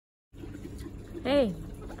Hey,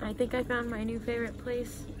 I think I found my new favorite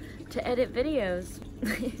place to edit videos.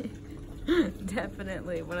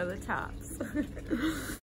 Definitely one of the tops.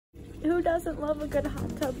 Who doesn't love a good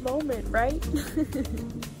hot tub moment, right?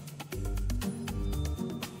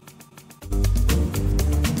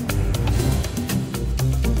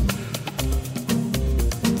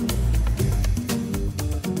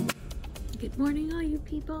 Good morning, all you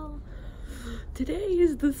people. Today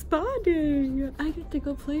is the spa day. I get to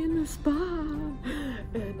go play in the spa.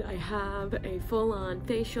 And I have a full-on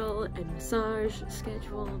facial and massage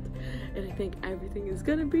scheduled. And I think everything is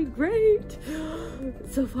gonna be great.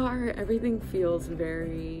 So far, everything feels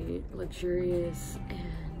very luxurious and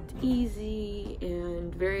easy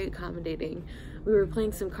and very accommodating. We were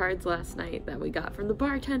playing some cards last night that we got from the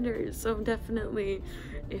bartenders, so definitely,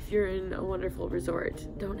 if you're in a wonderful resort,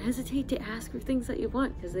 don't hesitate to ask for things that you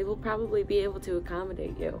want, because they will probably be able to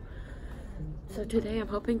accommodate you. So today I'm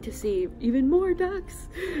hoping to see even more ducks,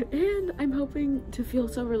 and I'm hoping to feel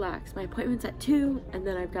so relaxed. My appointment's at 2, and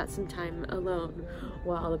then I've got some time alone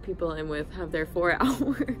while the people I'm with have their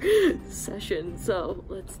 4-hour session. So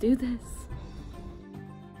let's do this.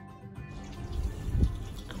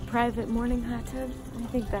 Private morning hot tub. I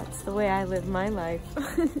think that's the way I live my life.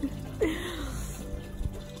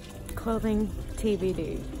 Clothing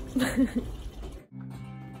TBD.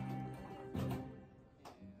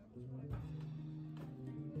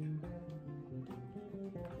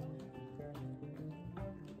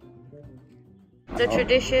 The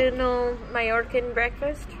traditional Mallorcan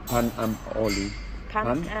breakfast. Pan amb oli.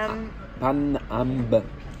 Pan amb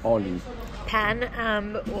oli. Pan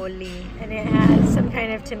amb oli, and it has some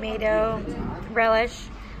kind of tomato relish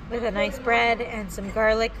with a nice bread and some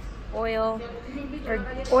garlic oil, or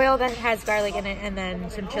oil that has garlic in it, and then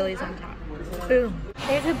some chilies on top. Boom.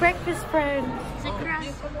 There's a breakfast friend. Come over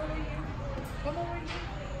here.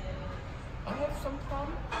 I have some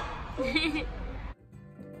fun.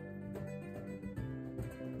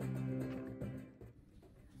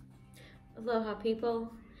 Aloha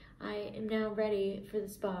people, I am now ready for the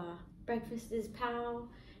spa. Breakfast is pow,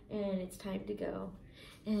 and it's time to go.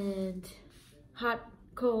 And hot,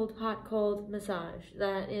 cold massage.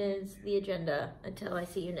 That is the agenda until I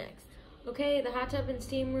see you next. Okay, the hot tub and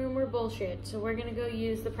steam room were bullshit, so we're gonna go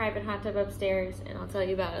use the private hot tub upstairs, and I'll tell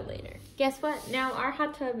you about it later. Guess what? Now our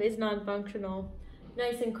hot tub is non-functional.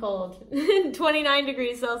 Nice and cold. 29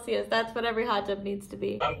 degrees Celsius. That's what every hot tub needs to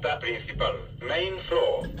be. Planta principal, main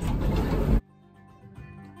floor.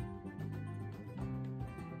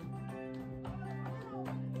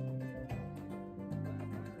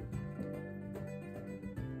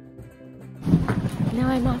 Now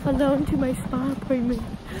I'm off alone to my spa appointment.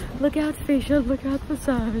 Look out facial, look out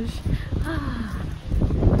massage.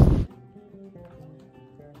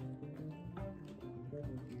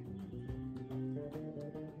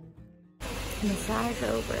 Massage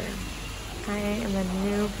over. I am a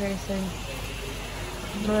new person.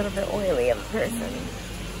 I'm a little bit oily of a person.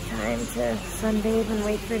 Time to sunbathe and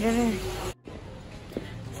wait for dinner.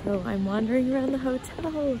 So I'm wandering around the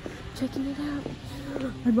hotel, checking it out.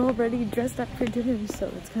 I'm already dressed up for dinner, so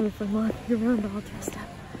it's kind of fun walking around all dressed up.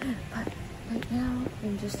 But right now,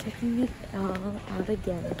 I'm just checking it all out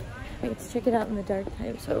again. I get to check it out in the dark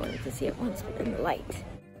time, so I wanted to see it once in the light.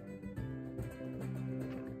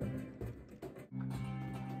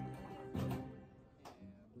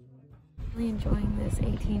 Really enjoying this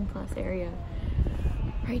 18+ area.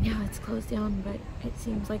 Right now it's closed down, but it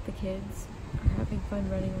seems like the kids are having fun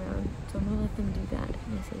running around, so I'm gonna let them do that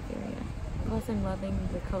in a safe area. Plus I'm loving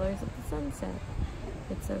the colors of the sunset.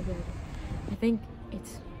 It's so good. I think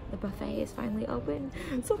the buffet is finally open,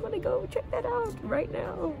 so I'm gonna go check that out right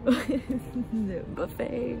now. The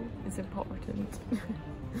buffet is important.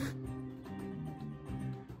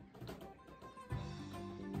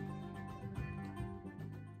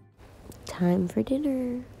 Time for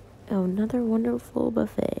dinner. Oh, another wonderful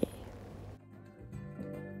buffet.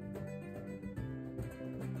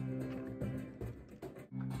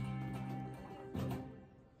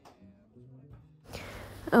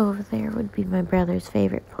 Over there would be my brother's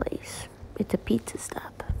favorite place. It's a pizza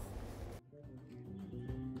stop.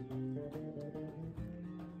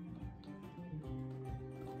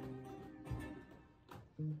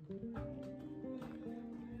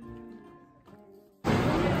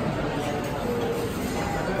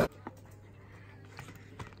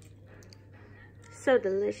 So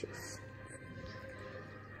delicious.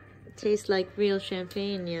 It tastes like real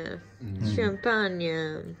champagne.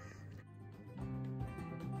 Champagne.